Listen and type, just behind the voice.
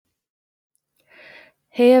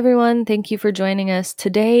Hey everyone, thank you for joining us.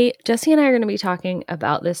 Today, Jesse and I are going to be talking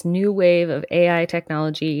about this new wave of AI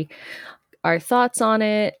technology, our thoughts on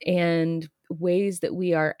it, and ways that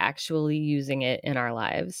we are actually using it in our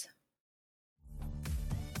lives.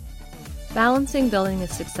 Balancing building a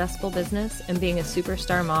successful business and being a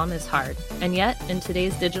superstar mom is hard, and yet, in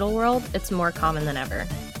today's digital world, it's more common than ever.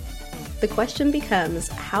 The question becomes,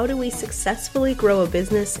 how do we successfully grow a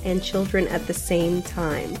business and children at the same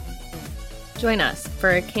time? Join us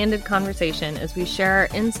for a candid conversation as we share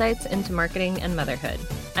our insights into marketing and motherhood.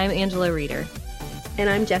 I'm Angela Reeder.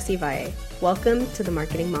 And I'm Jessie Valle. Welcome to the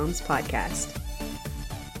Marketing Moms Podcast.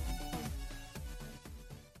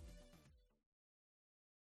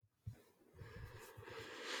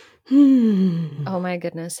 Oh my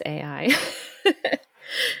goodness, AI.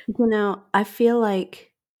 I feel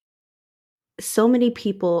like so many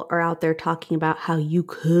people are out there talking about how you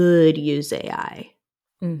could use AI.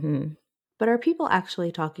 Mm-hmm. But are people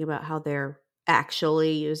actually talking about how they're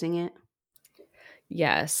actually using it?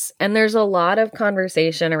 Yes. And there's a lot of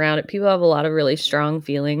conversation around it. People have a lot of really strong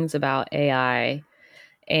feelings about AI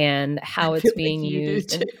and how it's being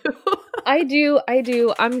used. And I do.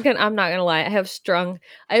 I'm not gonna lie. I have strong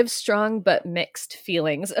but mixed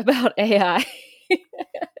feelings about AI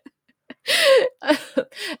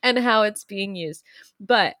and how it's being used.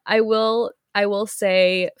 But I will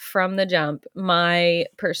say from the jump, my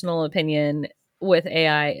personal opinion with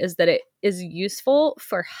AI is that it is useful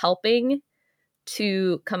for helping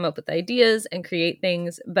to come up with ideas and create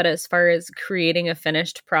things. But as far as creating a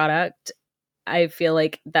finished product, I feel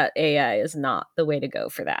like that AI is not the way to go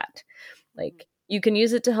for that. Like, you can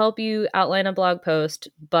use it to help you outline a blog post,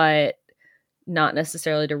 but not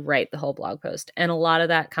necessarily to write the whole blog post. And a lot of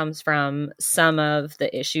that comes from some of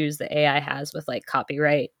the issues that AI has with like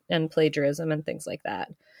copyright and plagiarism and things like that.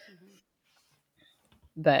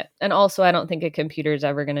 And also I don't think a computer is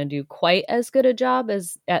ever going to do quite as good a job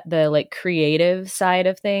as at the like creative side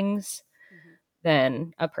of things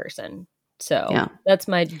than a person. So That's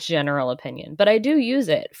my general opinion, but I do use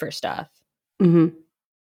it for stuff. Mm-hmm.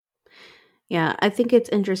 Yeah, I think it's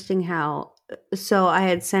interesting how, so I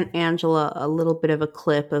had sent Angela a little bit of a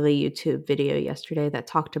clip of a YouTube video yesterday that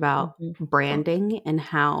talked about branding and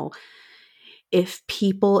how if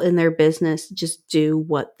people in their business just do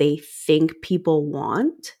what they think people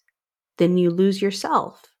want, then you lose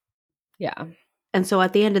yourself. Yeah. And so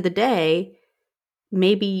at the end of the day,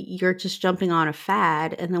 maybe you're just jumping on a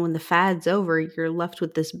fad. And then when the fad's over, you're left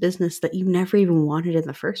with this business that you never even wanted in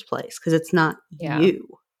the first place because it's not you.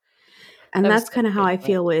 And that's kind of how I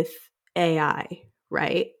feel with AI,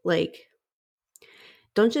 right? Like,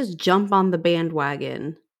 don't just jump on the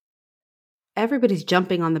bandwagon. Everybody's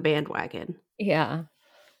jumping on the bandwagon. Yeah.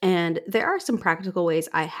 And there are some practical ways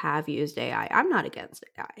I have used AI. I'm not against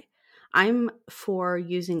AI. I'm for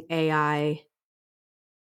using AI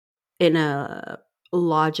in a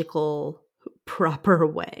logical, proper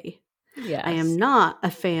way. Yes. I am not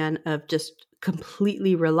a fan of just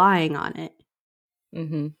completely relying on it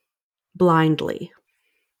blindly.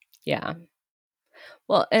 Yeah.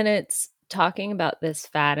 Well, and it's talking about this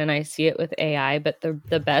fad, and I see it with AI, but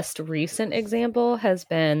the best recent example has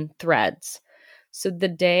been Threads. So the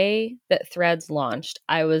day that Threads launched,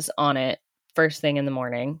 I was on it first thing in the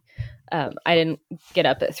morning. I didn't get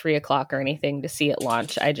up at 3:00 or anything to see it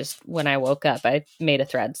launch. When I woke up, I made a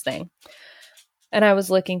Threads thing. And I was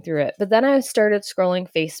looking through it. But then I started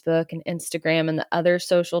scrolling Facebook and Instagram and the other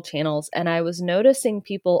social channels, and I was noticing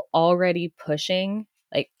people already pushing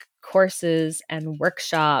like courses and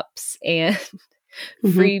workshops and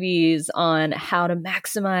freebies on how to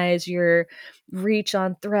maximize your reach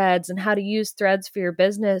on Threads and how to use Threads for your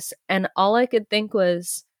business. And all I could think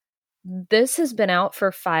was, this has been out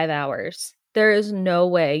for 5 hours. There is no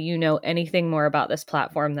way you know anything more about this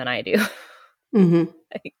platform than I do.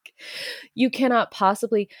 Like, you cannot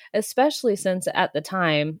possibly, especially since at the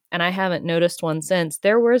time, and I haven't noticed one since,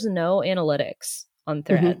 there was no analytics on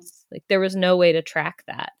Threads. Like, there was no way to track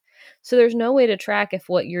that. So there's no way to track if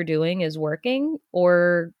what you're doing is working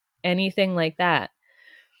or anything like that.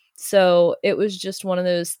 So it was just one of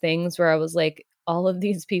those things where I was like, all of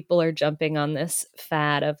these people are jumping on this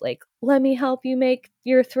fad of like, let me help you make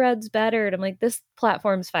your Threads better. And I'm like, this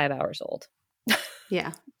platform's 5 hours old.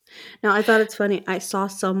 Yeah. Now, I thought it's funny. I saw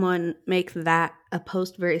someone make a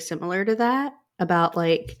post very similar to that about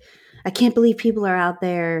like, I can't believe people are out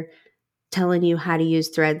there telling you how to use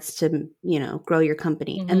Threads to, grow your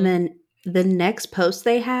company. And then the next post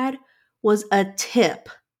they had was a tip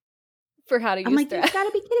for how to use Threads. You've got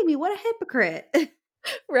to be kidding me. What a hypocrite.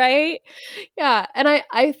 Right? Yeah. And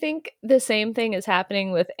I think the same thing is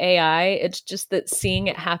happening with AI. It's just that seeing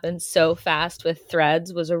it happen so fast with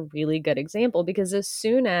Threads was a really good example, because as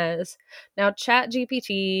soon as now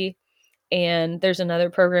ChatGPT, and there's another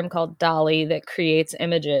program called Dolly that creates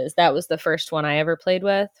images. That was the first one I ever played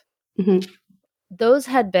with. Mm-hmm. Those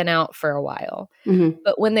had been out for a while. Mm-hmm.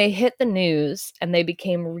 But when they hit the news and they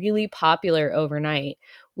became really popular overnight,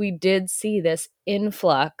 we did see this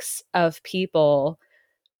influx of people.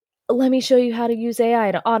 Let me show you how to use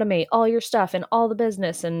AI to automate all your stuff and all the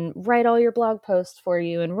business and write all your blog posts for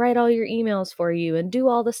you and write all your emails for you and do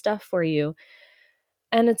all the stuff for you.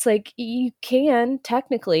 And it's like, you can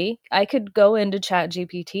technically, I could go into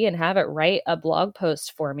ChatGPT and have it write a blog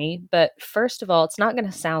post for me. But first of all, it's not going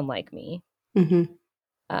to sound like me. Mm-hmm.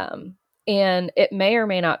 Um, and it may or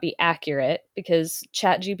may not be accurate, because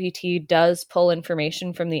ChatGPT does pull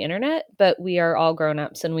information from the internet, but we are all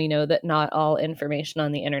grown-ups and we know that not all information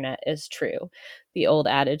on the internet is true. The old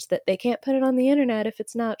adage that they can't put it on the internet if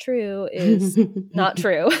it's not true is not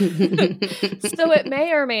true. So it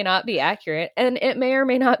may or may not be accurate, and it may or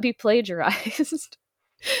may not be plagiarized.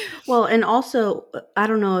 Well, and also, I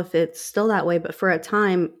don't know if it's still that way, but for a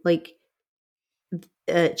time, like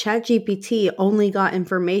ChatGPT only got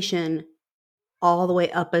information all the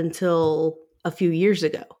way up until a few years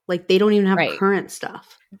ago. Like they don't even have Right. current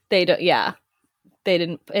stuff. They don't, yeah.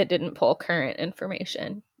 It didn't pull current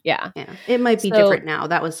information. Yeah. Yeah. It might be So, different now.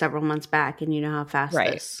 That was several months back, and you know how fast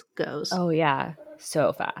right. this goes. Oh yeah,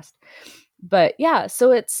 so fast. But yeah, so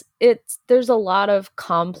it's there's a lot of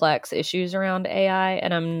complex issues around AI,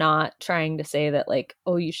 and I'm not trying to say that like,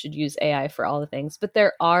 oh, you should use AI for all the things, but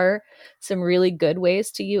there are some really good ways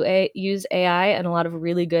to use AI, and a lot of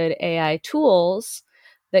really good AI tools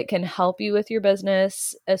that can help you with your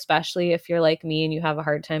business, especially if you're like me and you have a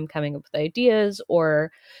hard time coming up with ideas,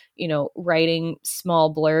 or writing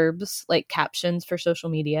small blurbs like captions for social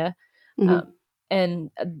media. Mm-hmm.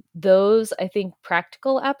 And those, I think,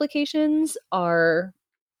 practical applications are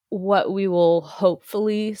what we will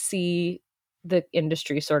hopefully see the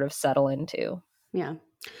industry sort of settle into. Yeah.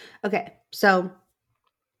 Okay. So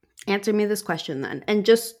answer me this question then. And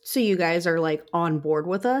just so you guys are like on board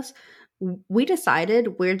with us, we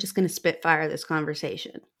decided we're just going to spitfire this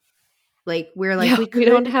conversation. Like we're like, Yeah, we we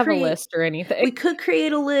don't could have a create list or anything.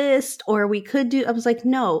 a list, or we could do, I was like,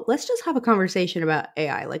 no, let's just have a conversation about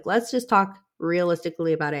AI. Like, let's just talk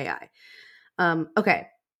realistically about AI. Okay.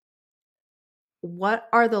 What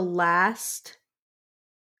are the last,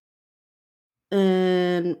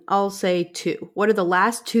 and I'll say two. What are the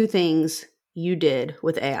last two things you did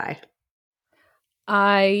with AI?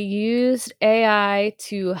 I used AI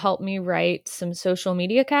to help me write some social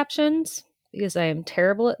media captions because I am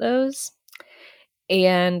terrible at those.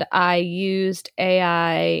 And I used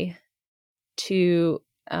AI to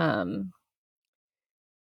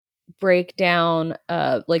break down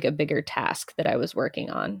like a bigger task that I was working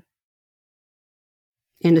on.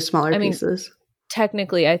 Into smaller I mean, pieces.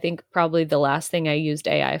 technically, I think probably the last thing I used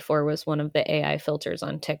AI for was one of the AI filters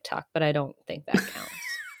on TikTok, but I don't think that counts.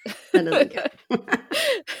 That doesn't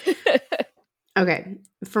count. Okay.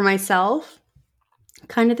 For myself,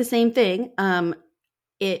 kind of the same thing.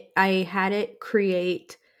 I had it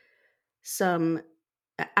create some,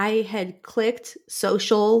 I had clicked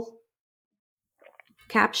social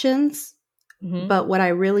captions, Mm-hmm. but what I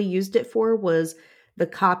really used it for was the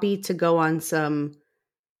copy to go on some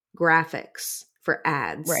graphics for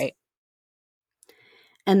ads. Right.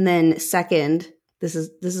 And then second, this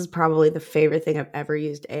is probably the favorite thing I've ever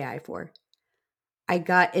used AI for. I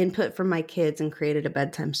got input from my kids and created a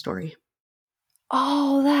bedtime story.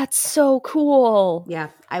 Oh, that's so cool. Yeah.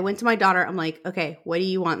 I went to my daughter. I'm like, okay, what do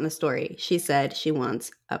you want in the story? She said she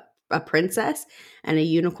wants a princess and a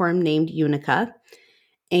unicorn named Unica.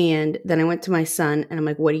 And then I went to my son and I'm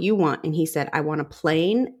like, what do you want? And he said, I want a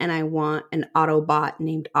plane and I want an Autobot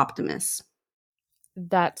named Optimus.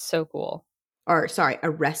 That's so cool. Or sorry, a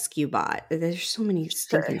rescue bot. There's so many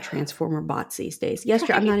stinking Sure. Transformer bots these days.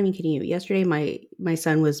 Yesterday, I'm Right. not even kidding you. Yesterday, my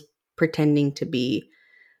son was pretending to be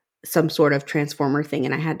some sort of Transformer thing,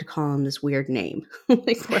 and I had to call him this weird name.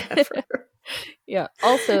 Like whatever. Yeah.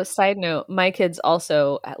 Also, side note, my kids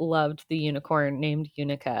also loved the unicorn named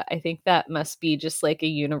Unica. I think that must be just like a A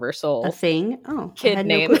universal thing? Oh, I kid had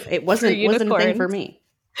no name clue. It for wasn't a thing for unicorns. me.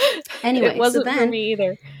 It Anyway, so wasn't for then me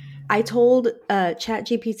either. I told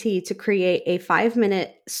ChatGPT to create a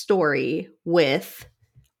 5-minute story with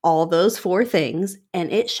all those four things,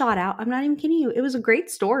 and it shot out. I'm not even kidding you. It was a great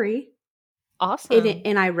story. Awesome.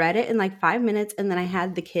 And I read it in like 5 minutes, and then I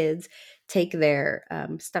had the kids take their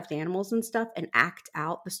stuffed animals and stuff and act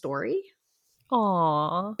out the story.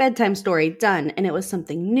 Aw. Bedtime story, done. And it was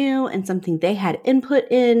something new and something they had input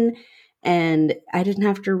in. And I didn't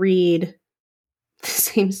have to read the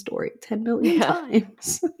same story 10 million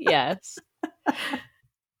times. Yes.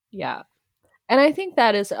 Yeah. And I think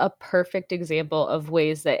that is a perfect example of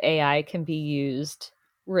ways that AI can be used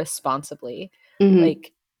responsibly. Mm-hmm.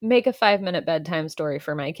 Like, make a 5-minute bedtime story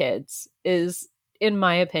for my kids is, in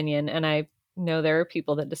my opinion, and I know there are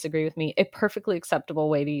people that disagree with me, a perfectly acceptable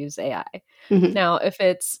way to use AI. Mm-hmm. Now, if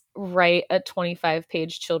it's write a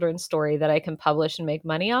 25-page children's story that I can publish and make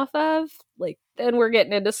money off of, like, then we're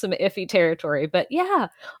getting into some iffy territory. But yeah,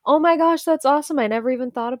 oh my gosh, that's awesome. I never even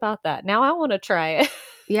thought about that. Now I want to try it.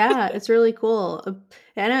 Yeah, it's really cool.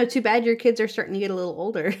 I know, too bad your kids are starting to get a little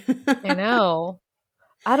older. I know.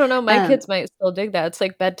 I don't know. My kids might still dig that. It's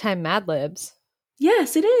like bedtime Mad Libs.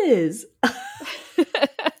 Yes, it is. I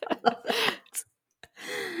love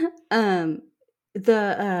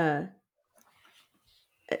that.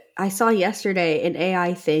 I saw yesterday an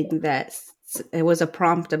AI thing that it was a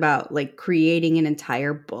prompt about like creating an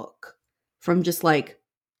entire book from just like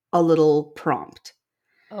a little prompt.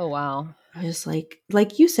 Oh, wow. I was like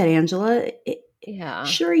you said, Angela, Yeah.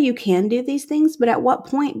 sure you can do these things, but at what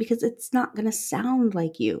point? Because it's not going to sound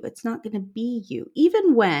like you. It's not going to be you.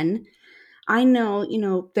 Even when I know,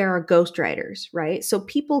 there are ghostwriters, right? So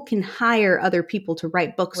people can hire other people to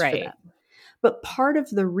write books for Right. them. But part of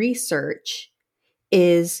the research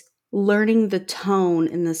is learning the tone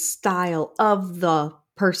and the style of the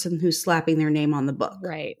person who's slapping their name on the book.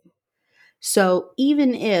 Right. So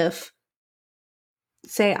even if,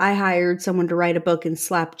 say, I hired someone to write a book and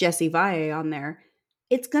slap Jessie Valle on there,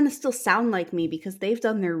 it's going to still sound like me because they've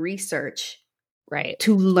done their research. Right.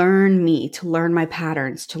 To learn me, to learn my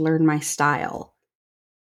patterns, to learn my style.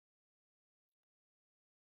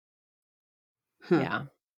 Yeah.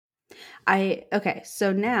 Okay,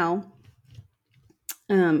 so now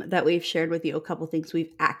that we've shared with you a couple things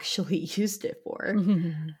we've actually used it for,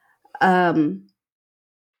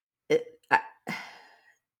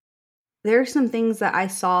 there are some things that I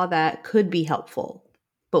saw that could be helpful,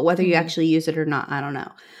 but whether you actually use it or not, I don't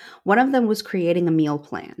know. One of them was creating a meal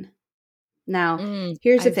plan. Now,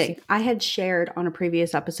 here's the thing. I had shared on a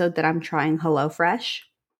previous episode that I'm trying HelloFresh.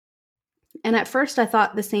 And at first I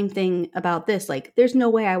thought the same thing about this. Like, there's no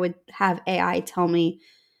way I would have AI tell me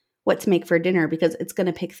what to make for dinner because it's going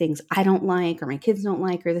to pick things I don't like or my kids don't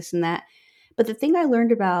like or this and that. But the thing I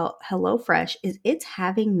learned about HelloFresh is it's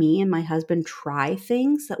having me and my husband try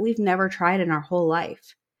things that we've never tried in our whole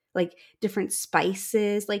life. Like different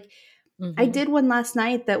spices. Like I did one last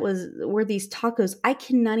night that were these tacos. I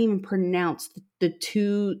cannot even pronounce the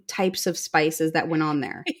two types of spices that went on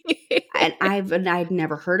there. And I'd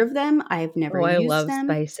never heard of them. I've never used them. I love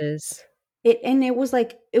spices. It was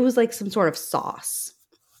like some sort of sauce.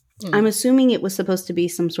 I'm assuming it was supposed to be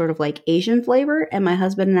some sort of like Asian flavor, and my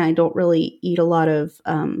husband and I don't really eat a lot of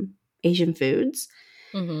Asian foods.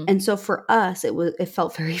 And so for us, it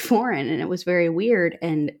felt very foreign and it was very weird,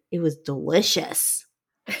 and it was delicious.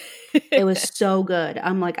 It was so good.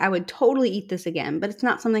 I'm like, I would totally eat this again, but it's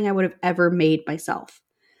not something I would have ever made myself.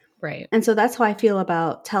 Right. And so that's how I feel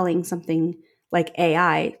about telling something like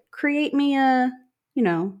AI, create me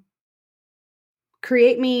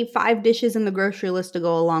create me 5 dishes in the grocery list to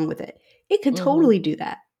go along with it. It could totally do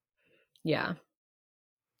that. Yeah.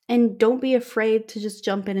 And don't be afraid to just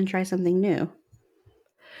jump in and try something new.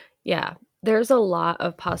 Yeah. There's a lot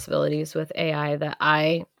of possibilities with AI that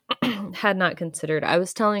I had not considered. I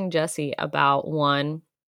was telling Jessie about one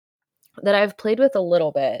that I've played with a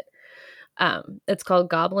little bit. It's called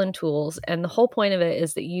Goblin Tools. And the whole point of it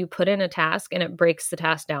is that you put in a task and it breaks the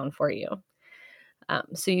task down for you.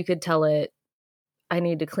 So you could tell it, I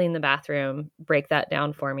need to clean the bathroom, break that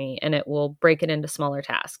down for me. And it will break it into smaller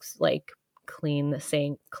tasks like clean the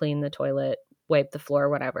sink, clean the toilet, wipe the floor,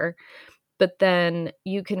 whatever. But then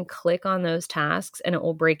you can click on those tasks and it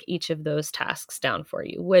will break each of those tasks down for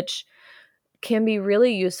you, which can be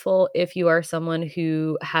really useful if you are someone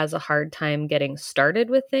who has a hard time getting started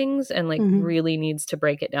with things and like really needs to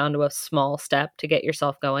break it down to a small step to get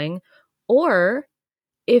yourself going. Or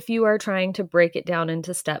if you are trying to break it down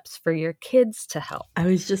into steps for your kids to help. I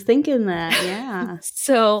was just thinking that, yeah.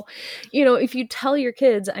 So, if you tell your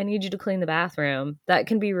kids, I need you to clean the bathroom, that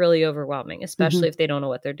can be really overwhelming, especially if they don't know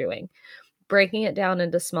what they're doing. Breaking it down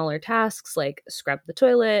into smaller tasks like scrub the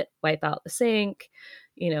toilet, wipe out the sink,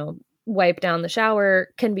 wipe down the shower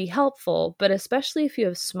can be helpful. But especially if you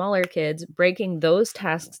have smaller kids, breaking those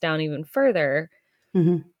tasks down even further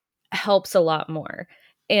helps a lot more.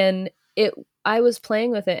 And I was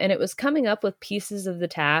playing with it and it was coming up with pieces of the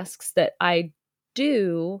tasks that I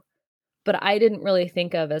do, but I didn't really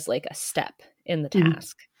think of as like a step in the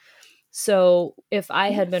task. So if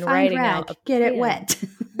I had been writing rag, out a get it plan, wet.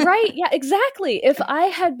 right? Yeah, exactly. If I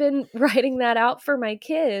had been writing that out for my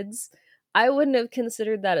kids, I wouldn't have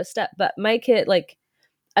considered that a step. But my kid, like,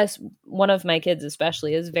 as one of my kids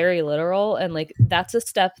especially, is very literal, and like that's a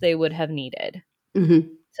step they would have needed to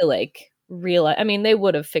like realize. I mean, they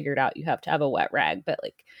would have figured out you have to have a wet rag, but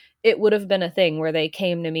like it would have been a thing where they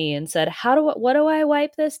came to me and said, what do I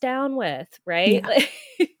wipe this down with?" Right?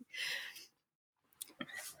 Yeah.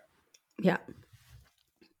 Yeah.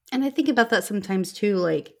 And I think about that sometimes too.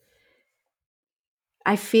 Like,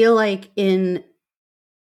 I feel like in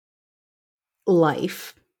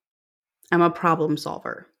life, I'm a problem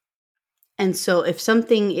solver. And so if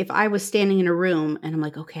I was standing in a room and I'm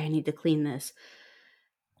like, okay, I need to clean this,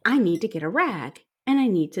 I need to get a rag and I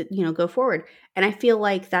need to, go forward. And I feel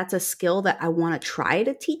like that's a skill that I want to try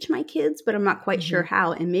to teach my kids, but I'm not quite sure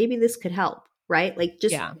how. And maybe this could help, right? Like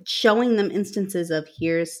just showing them instances of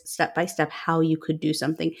here's step by step how you could do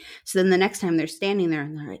something. So then the next time they're standing there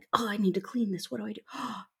and they're like, oh, I need to clean this. What do I do?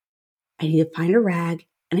 Oh, I need to find a rag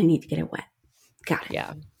and I need to get it wet. Got it.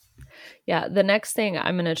 Yeah. Yeah. The next thing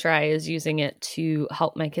I'm going to try is using it to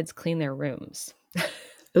help my kids clean their rooms.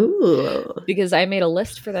 Ooh. Because I made a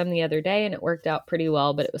list for them the other day and it worked out pretty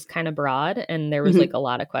well, but it was kind of broad and there was like a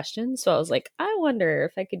lot of questions. So I was like, I wonder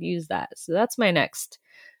if I could use that. So that's my next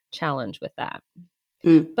challenge with that.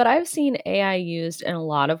 But I've seen AI used in a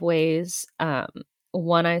lot of ways.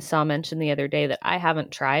 One I saw mentioned the other day that I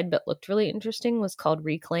haven't tried but looked really interesting was called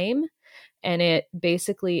Reclaim. And it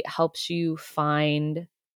basically helps you find,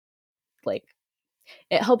 like,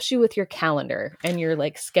 it helps you with your calendar and your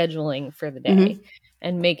like scheduling for the day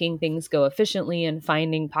and making things go efficiently and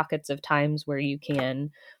finding pockets of times where you can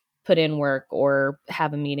put in work or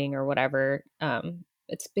have a meeting or whatever.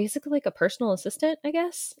 It's basically like a personal assistant, I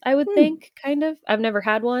guess, I would think, kind of. I've never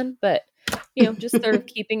had one, but just sort of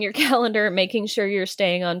keeping your calendar, making sure you're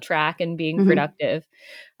staying on track and being productive.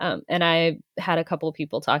 And I had a couple of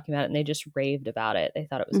people talking about it and they just raved about it. They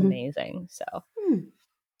thought it was amazing. So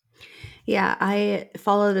yeah, I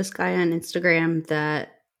follow this guy on Instagram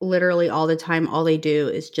that literally all the time, all they do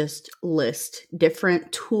is just list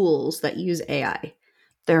different tools that use AI.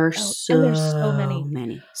 There's so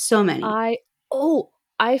many. So many.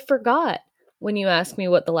 I forgot when you asked me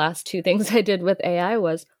what the last two things I did with AI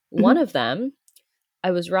was. One of them,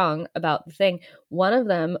 I was wrong about the thing. One of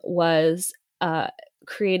them was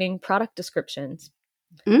creating product descriptions,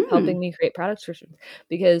 helping me create product descriptions,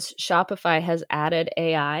 because Shopify has added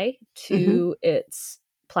AI to its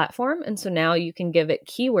platform. And so now you can give it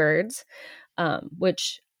keywords,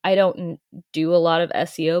 which I don't do a lot of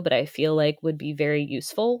SEO, but I feel like would be very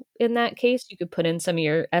useful in that case. You could put in some of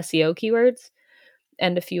your SEO keywords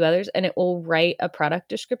and a few others, and it will write a product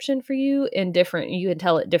description for you in different, you can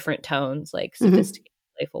tell it different tones, like sophisticated,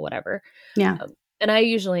 playful, whatever. Yeah. And I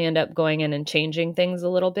usually end up going in and changing things a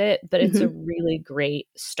little bit, but it's a really great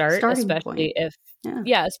especially if,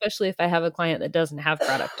 especially if I have a client that doesn't have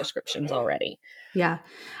product descriptions already. Yeah.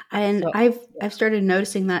 And so, I've started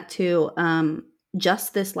noticing that too.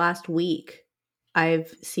 Just this last week,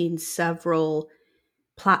 I've seen several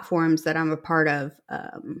platforms that I'm a part of,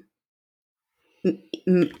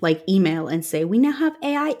 like email and say, we now have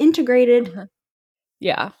AI integrated.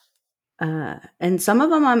 Yeah. And some of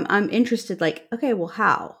them I'm interested, like, okay, well,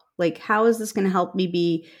 how? Like, how is this going to help me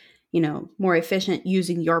be, more efficient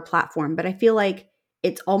using your platform? But I feel like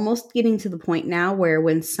it's almost getting to the point now where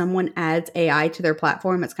when someone adds AI to their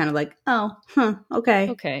platform, it's kind of like, oh, okay.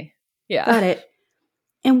 Okay. Yeah. Got it.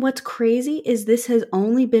 And what's crazy is this has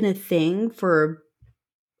only been a thing for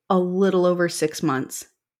a little over 6 months.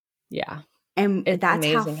 Yeah. And that's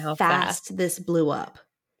how fast this blew up.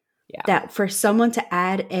 Yeah. That for someone to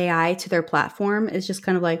add AI to their platform is just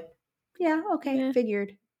kind of like, yeah, okay,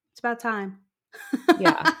 figured. It's about time.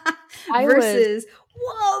 Yeah. Versus,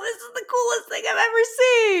 whoa, this is the coolest thing I've ever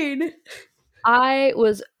seen. I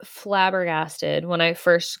was flabbergasted when I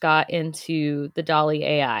first got into the DALL-E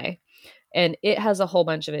AI. And it has a whole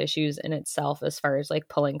bunch of issues in itself as far as like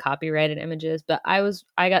pulling copyrighted images. But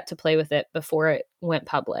I got to play with it before it went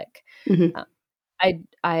public.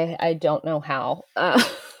 I don't know how.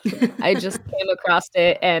 I just came across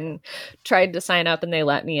it and tried to sign up and they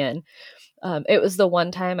let me in. It was the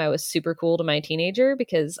one time I was super cool to my teenager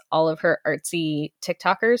because all of her artsy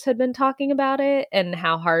TikTokers had been talking about it and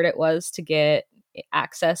how hard it was to get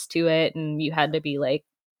access to it. And you had to be like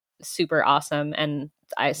super awesome. And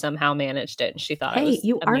I somehow managed it. And she thought, hey,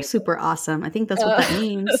 you amazing. Are super awesome. I think that's what that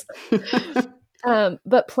means.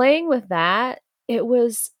 But playing with that, it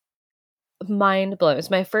was mind blowing. It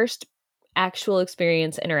was my first actual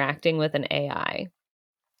experience interacting with an AI.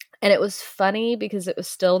 And it was funny because it was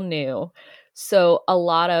still new. So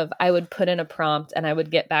I would put in a prompt and I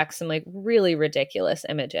would get back some like really ridiculous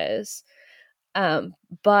images.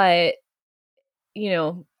 But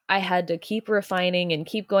I had to keep refining and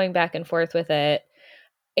keep going back and forth with it.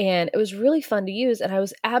 And it was really fun to use. And I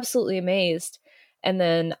was absolutely amazed. And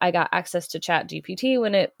then I got access to Chat GPT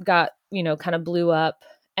when it got, kind of blew up.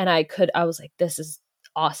 And I was like, this is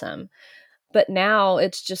awesome. But now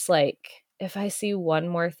it's just like, if I see one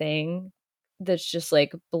more thing that's just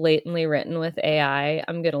like blatantly written with AI,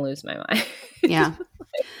 I'm going to lose my mind. Yeah.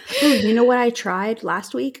 Ooh, you know what I tried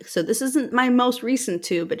last week? So this isn't my most recent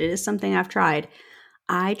two, but it is something I've tried.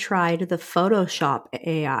 I tried the Photoshop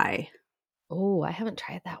AI. Oh, I haven't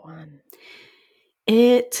tried that one.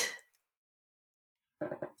 It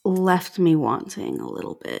left me wanting a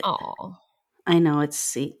little bit. Oh, I know it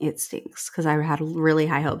stinks because I had really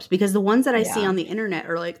high hopes, because the ones that I see on the internet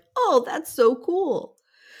are like, oh, that's so cool.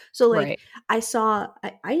 So like right.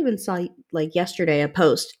 I even saw like yesterday a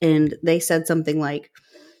post and they said something like,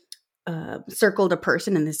 circled a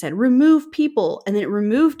person and they said remove people, and then it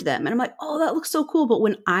removed them, and I'm like, oh, that looks so cool. But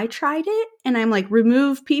when I tried it and I'm like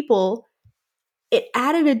remove people, it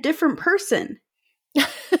added a different person.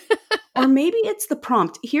 Or maybe it's the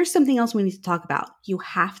prompt. Here's something else we need to talk about. You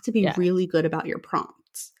have to be really good about your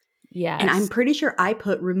prompts. Yes. And I'm pretty sure I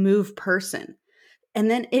put remove person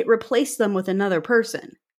and then it replaced them with another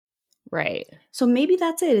person. Right. So maybe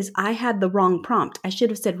that's it, is I had the wrong prompt. I should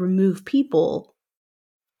have said remove people.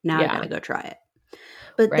 Now I gotta go try it.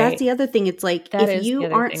 But that's the other thing. It's like, if you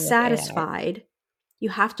aren't satisfied, you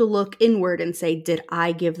have to look inward and say, did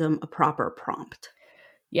I give them a proper prompt?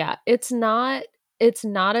 Yeah. It's not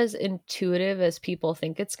as intuitive as people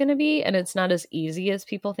think it's going to be, and it's not as easy as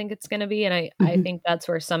people think it's going to be. And I think that's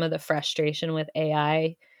where some of the frustration with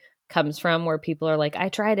AI comes from, where people are like, I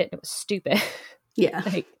tried it, it was stupid. Yeah.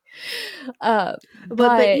 But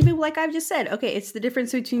even like I've just said, okay, it's the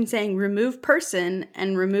difference between saying remove person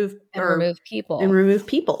and remove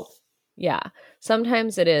people. Yeah.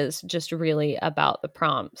 Sometimes it is just really about the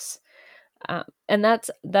prompts. And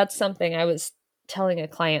that's something I was telling a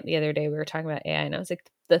client the other day. We were talking about AI, and I was like,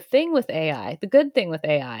 the thing with AI, the good thing with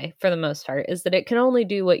AI for the most part, is that it can only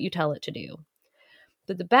do what you tell it to do.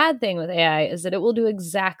 But the bad thing with AI is that it will do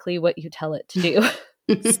exactly what you tell it to do.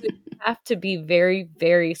 So you have to be very,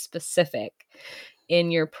 very specific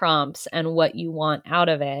in your prompts and what you want out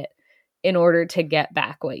of it in order to get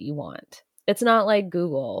back what you want. It's not like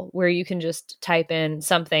Google, where you can just type in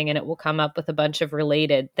something and it will come up with a bunch of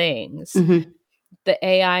related things. The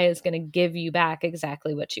AI is going to give you back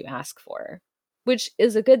exactly what you ask for, which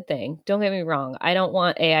is a good thing. Don't get me wrong. I don't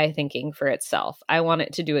want AI thinking for itself. I want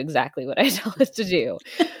it to do exactly what I tell it to do.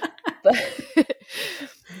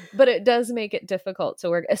 But it does make it difficult to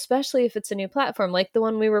work, especially if it's a new platform, like the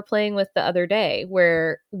one we were playing with the other day,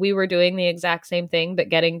 where we were doing the exact same thing but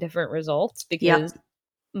getting different results, because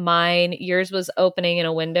yours was opening in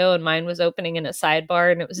a window and mine was opening in a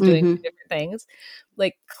sidebar, and it was doing different things.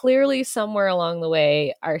 Like, clearly somewhere along the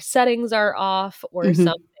way our settings are off or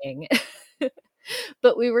something.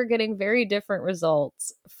 But we were getting very different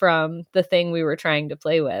results from the thing we were trying to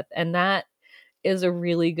play with. And that is a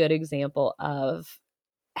really good example of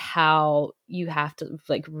how you have to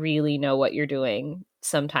like really know what you're doing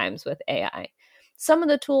sometimes with AI. Some of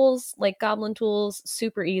the tools, like Goblin Tools,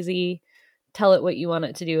 super easy. Tell it what you want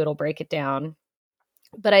it to do, it'll break it down.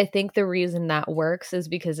 But I think the reason that works is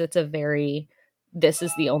because it's a very, this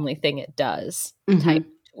is the only thing it does type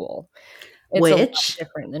tool. It's a lot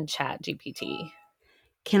different than Chat GPT.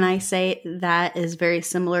 Can I say that is very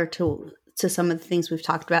similar to some of the things we've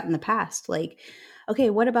talked about in the past? Like, okay,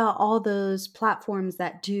 what about all those platforms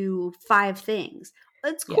that do 5 things?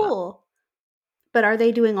 That's cool. But are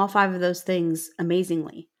they doing all 5 of those things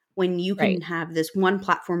amazingly? When you can have this one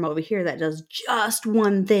platform over here that does just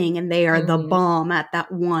one thing, and they are the bomb at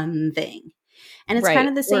that one thing. And it's kind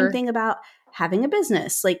of the same thing about having a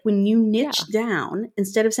business. Like, when you niche down,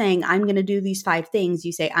 instead of saying, I'm going to do these 5 things,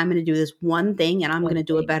 you say, I'm going to do this one thing, and I'm going to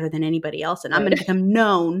do it better than anybody else. And I'm going to become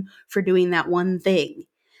known for doing that one thing.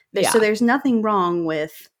 So there's nothing wrong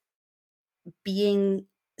with being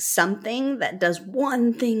something that does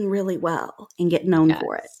one thing really well and get known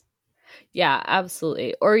for it. Yeah,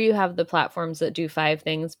 absolutely. Or you have the platforms that do 5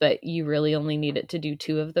 things, but you really only need it to do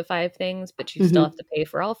 2 of the 5 things, but you still have to pay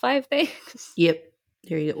for all 5 things. Yep.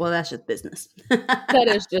 There you go. Well, that's just business. That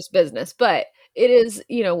is just business. But it is,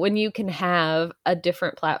 when you can have a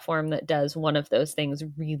different platform that does one of those things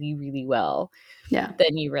really, really well,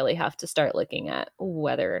 then you really have to start looking at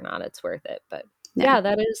whether or not it's worth it. But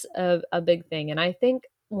that is a big thing. And I think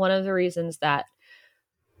one of the reasons that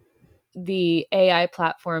the AI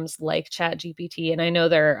platforms like ChatGPT, and I know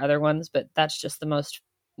there are other ones, but that's just the most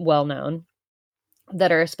well-known,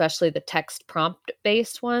 that are especially the text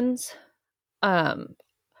prompt-based ones,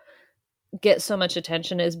 get so much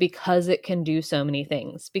attention is because it can do so many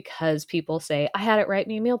things. Because people say, I had it write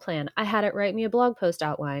me a meal plan. I had it write me a blog post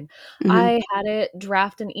outline. Mm-hmm. I had it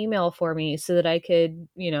draft an email for me so that I could,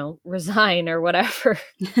 resign or whatever.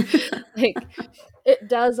 Like, it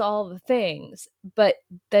does all the things. But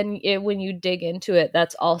then when you dig into it,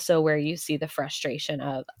 that's also where you see the frustration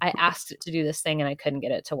of, I asked it to do this thing and I couldn't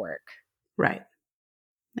get it to work. Right.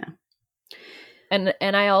 Yeah.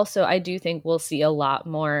 And I do think we'll see a lot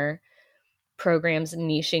more programs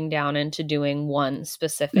niching down into doing one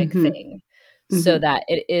specific thing so that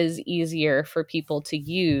it is easier for people to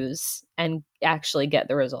use and actually get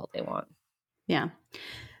the result they want. Yeah.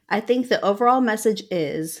 I think the overall message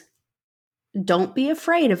is, don't be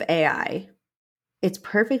afraid of AI. It's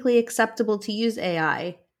perfectly acceptable to use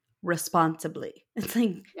AI responsibly. It's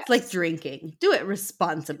like drinking. Do it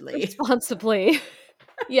responsibly. Responsibly.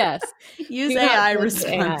 Yes. Use AI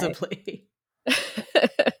responsibly.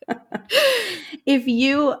 If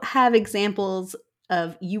you have examples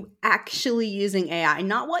of you actually using AI,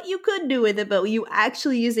 not what you could do with it, but you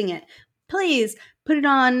actually using it, please put it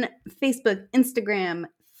on Facebook, Instagram,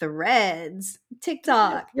 Threads,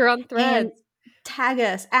 TikTok. You're on Threads. And tag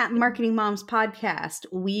us at Marketing Moms Podcast.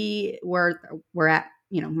 We're at,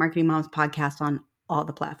 Marketing Moms Podcast on all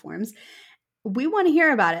the platforms. We want to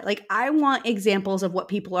hear about it. Like, I want examples of what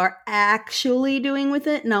people are actually doing with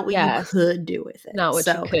it, not what you could do with it. Not what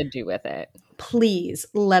you could do with it. Please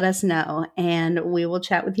let us know, and we will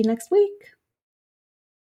chat with you next week.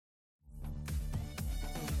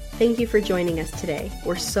 Thank you for joining us today.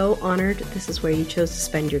 We're so honored this is where you chose to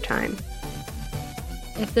spend your time.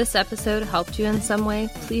 If this episode helped you in some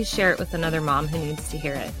way, please share it with another mom who needs to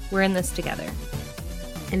hear it. We're in this together.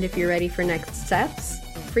 And if you're ready for next steps,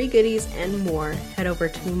 free goodies, and more, head over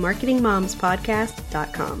to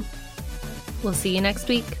marketingmomspodcast.com. We'll see you next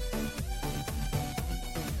week.